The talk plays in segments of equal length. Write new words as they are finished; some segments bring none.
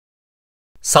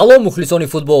салом мухлисони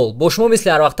футбол, бо шумо мисли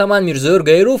ҳар вақта ман Мирзоюр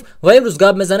Гаиров ва имрӯз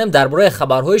гап мезанем дар бораи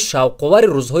хабарҳои шавқовари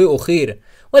рӯзҳои охир.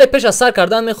 вале пеш аз сар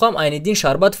кардан мехоҳам Айниддин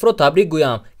Шарбатовро табрик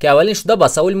гӯям, ки аввалин шуда ба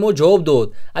саволи мо ҷавоб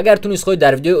дод. Агар ту низ хоҳӣ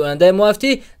дар видеои ояндаи мо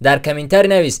афтӣ, дар комментарий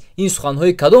навис ин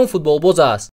суханҳои кадом футболбоз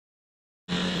аст.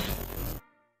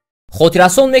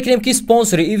 хотиррасон мекунем ки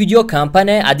спонсори ин видео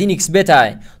компанияи 1xbet ай.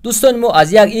 дӯстони мо аз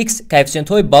 1x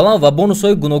кайфициентҳои баланд ва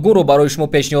бонусҳои гуногунро барои шумо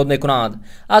пешниҳод мекунанд.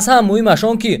 аз ҳама муҳимаш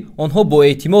он ки онҳо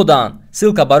боэътимоданд.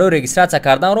 ссилка барои регистратсия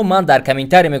карданро ман дар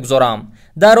комментарий мегузорам.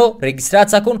 даро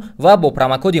регистратсия кун ва бо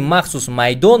промокоди махсус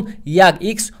MAYDON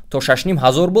 1x то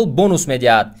 6500 рубл бонус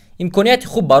медиҳад. имконияти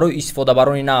хуб барои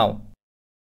истифодабарони нав.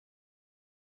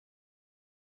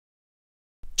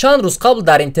 чанд рӯз қабл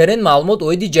дар интернет маълумот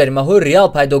оиди ҷаримаҳои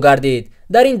Реал пайдо гардид.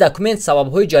 дар ин документ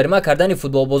сабабҳои ҷарима кардани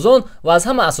футболбозон ва аз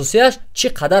ҳама асосияш чӣ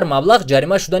қадар маблағ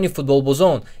ҷарима шудани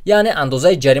футболбозон, яъне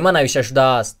андозаи ҷарима навишта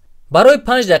шудааст. барои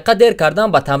 5 дақиқа дер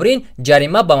кардан ба тамрин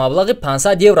ҷарима ба маблағи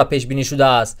 500 евро пешбинӣ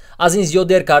шудааст. аз ин зиёд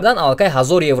дер кардан аллакай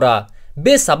 1000 евро.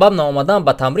 бесабаб наомадан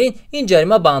ба тамрин ин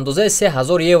ҷарима ба андозаи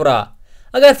 3000 евро.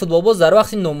 агар футболбоз дар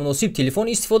вақти номуносиб телефон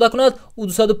истифода кунад,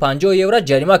 250 евро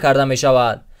ҷарима карда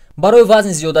мешавад. барои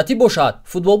вазни зиёдатӣ бошад,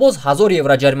 футболбоз 1000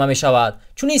 евро ҷарима мешавад.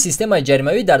 чунин системаи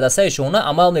ҷаримавӣ дар дастаи шона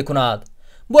амал мекунад.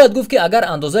 бояд гуфт ки агар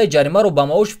андозаи ҷаримаро ба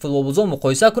маоши футболбозон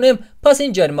муқоиса кунем, пас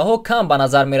ин ҷаримаҳо кам ба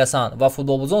назар мерасанд ва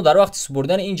футболбозон дар вақти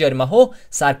супурдани ин ҷаримаҳо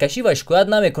саркашӣ ва шикоят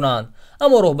намекунанд.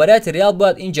 аммо роҳбарияти Реал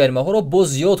бояд ин ҷаримаҳоро боз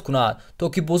зиёд кунад, то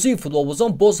ки бозии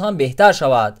футболбозон боз ҳам беҳтар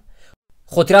шавад.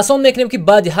 хотиррасон мекунем ки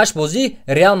баъди 8 бозӣ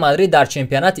Реал Мадрид дар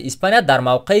чемпионати Испания дар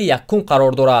мавқеи якум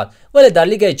қарор дорад, вале дар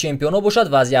Лигаи Чемпионҳо бошад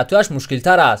вазъияташ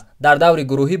мушкилтар аст. дар даври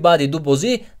гурӯҳӣ баъди 2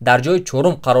 бозӣ дар ҷои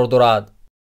 4 қарор дорад.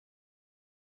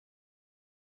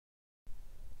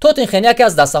 тоттенхем яке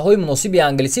аз дастаҳои муносиби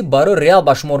англисӣ барои Реал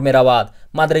ба шумор меравад.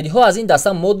 мадридиҳо аз ин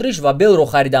даста Модрич ва Белро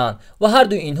хариданд ва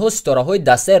ҳардуи инҳо ситораҳои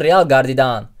дастаи Реал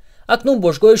гардиданд. акнун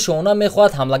бошгоҳи шона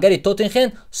мехоҳад ҳамлагари Тоттенхем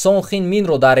Сон Хин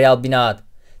Минро дар Реал бинад.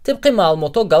 тибқи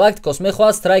маълумотҳо Галактикос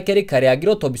мехоҳад страйкери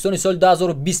кореягиро тобистони соли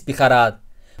 2020 бихарад.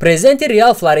 президенти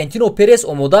Реал Флорентино Перес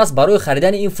омода аст барои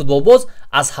харидани ин футболбоз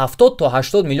аз 70 то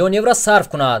 80 миллион евро сарф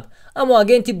кунад. аммо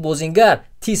агенти Бозингар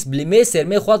Тис Блимейсер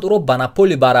мехоҳад ӯро ба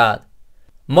Наполи барад.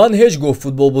 ман ҳеҷ гоҳ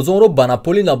футболбозонро ба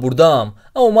Наполи набурдаам,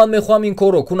 аммо ман мехоҳам ин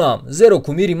корро кунам, зеро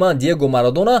кумири ман Диего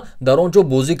Марадона дар он ҷо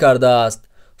бозӣ кардааст.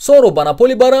 сонро ба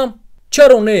Наполи барам?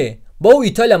 чаро не? ба ӯ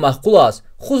Италия маҳқул аст,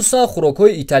 хусусан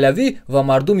хӯрокҳои италиявӣ ва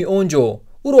мардуми он ҷо.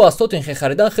 ӯро аз Тоттенхем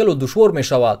харидан хело душвор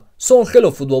мешавад. сон хело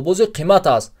футболбози қимат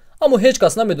аст, аммо ҳеҷ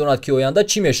кас намедонад ки оянда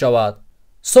чӣ мешавад.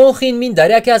 Сон Хин Мин дар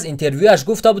яке аз интервюяш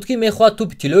гуфта буд ки мехоҳад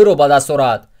тӯби тиллоиро ба даст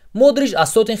орад. Модрич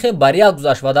аз Тоттенхем ба Реал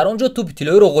гузашт ва дар он ҷо тӯби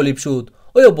тиллоиро ғолиб шуд.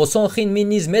 оё бо Сон Хин Мин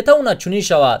низ метавонад чунин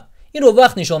шавад? инро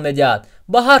вақт нишон медиҳад.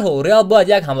 ба ҳар ҳол Реал бояд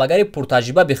як ҳамлагари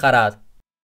пуртаҷриба бихарад.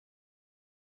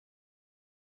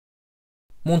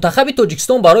 мунтахаби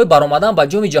Точикистон барои баромадан ба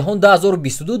ҷоми ҷаҳон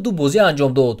 2022 ду бозӣ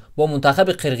анҷом дод бо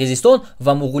мунтахаби Қирғизистон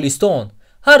ва Муғулистон.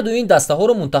 ҳардуи ин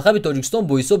дастаҳоро мунтахаби Точикистон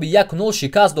бо ҳисоби 1-0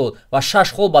 шикаст дод ва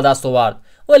 6 хол ба даст овард.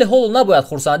 вале ҳоло набояд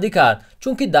хурсандӣ кард,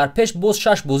 чунки дар пеш боз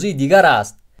 6 бозии дигар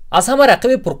аст. аз ҳама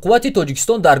рақиби пурқуввати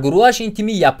Точикистон дар гурӯҳаш ин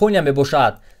тими Япония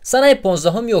мебошад. санаи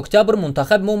 15 октябр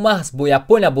мунтахаби мо маҳз бо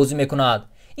Япония бозӣ мекунад.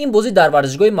 ин бозӣ дар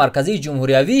варзишгоҳи марказии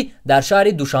ҷумҳуриявӣ дар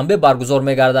шаҳри Душанбе баргузор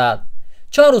мегардад.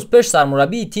 чанд рӯз пеш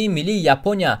сармураббии тими миллии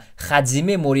Япония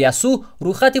Хадзиме Мориясу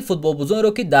рӯйхати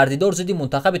футболбозонеро ки дар дидор зидди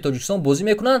мунтахаби Точикистон бозӣ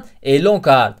мекунанд эълон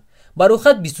кард. ба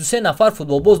рӯйхат 23 нафар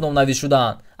футболбоз номнавис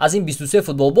шуданд. аз ин 23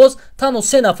 футболбоз танҳо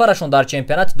 3 нафарашон дар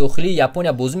чемпионати дохилии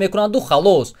Япония бозӣ мекунанду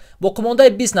халос. боқимондаи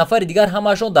 20 нафари дигар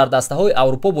ҳамаашон дар дастаҳои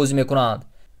Аврупо бозӣ мекунанд.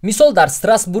 мисол дар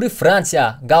Страсбури Франсия,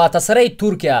 Галатасараи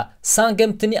Туркия,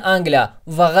 Саутгемптони Англия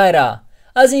ва ғайра.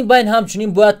 аз ин байн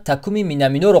ҳамчунин бояд Такуми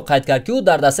Минаминоро қайд кард ки ӯ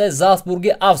дар дастаи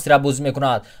Залцбурги Австрия бозӣ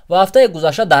мекунад ва ҳафтаи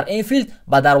гузашта дар Энфилд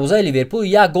ба дарвозаи Ливерпул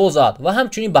 1 гол зад ва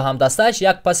ҳамчунин ба ҳамдастааш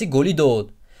 1 паси голӣ дод.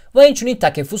 ва инчунин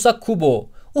Такефуса Кубо,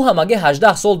 ӯ ҳамагӣ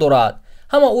 18 сол дорад.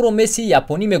 ҳама ӯро Мессии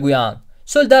японӣ мегӯянд.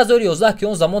 соли 2011 ки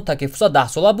он замон Такефуса 10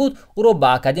 сола буд, ӯро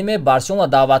ба академияи Барселона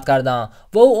даъват карданд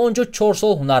ва ӯ он ҷо 4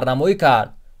 сол ҳунарнамоӣ кард.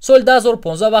 соли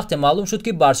 2015 вақте маълум шуд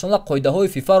ки Барселона қоидаҳои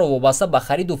ФИФАро вобаста ба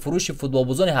хариду фурӯши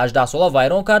футболбозони 18 сола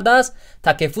вайрон кардааст,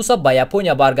 Такефуса ба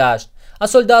Япония баргашт.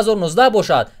 аз соли 2019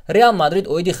 бошад Реал Мадрид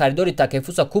оиди харидори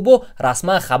Такефуса Кубо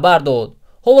расман хабар дод.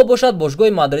 ҳоло бошад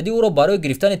бошгоҳи мадридӣ ӯро барои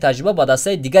гирифтани таҷриба ба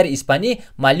дастаи дигари испанӣ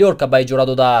Малёрка ба иҷора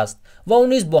додааст ва ӯ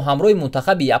низ бо ҳамроҳи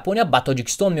мунтахаби Япония ба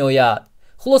Тоҷикистон меояд.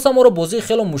 хулоса моро бозии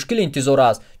хело мушкил интизор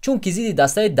аст, чунки зидди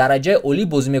дастаи дараҷаи олӣ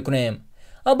бозӣ мекунем.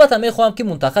 албатта мехоҳам ки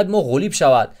мунтахаби мо ғолиб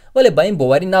шавад, вале ба ин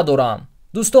боварӣ надорам.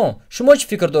 дӯстон, шумо чӣ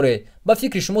фикр доред? ба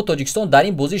фикри шумо Тоҷикистон дар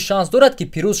ин бозӣ шанс дорад ки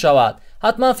пирӯз шавад?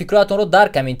 ҳатман фикроятонро дар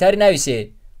комментарий нависед.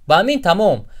 ба ҳамин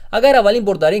тамом. агар аввалин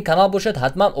бор дар ин канал бошед,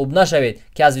 ҳатман обуна шавед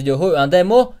ки аз видеоҳои ояндаи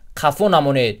мо хафо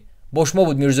намонед. бо шумо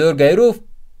буд Мирзоёр Гайров.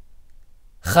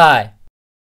 хай.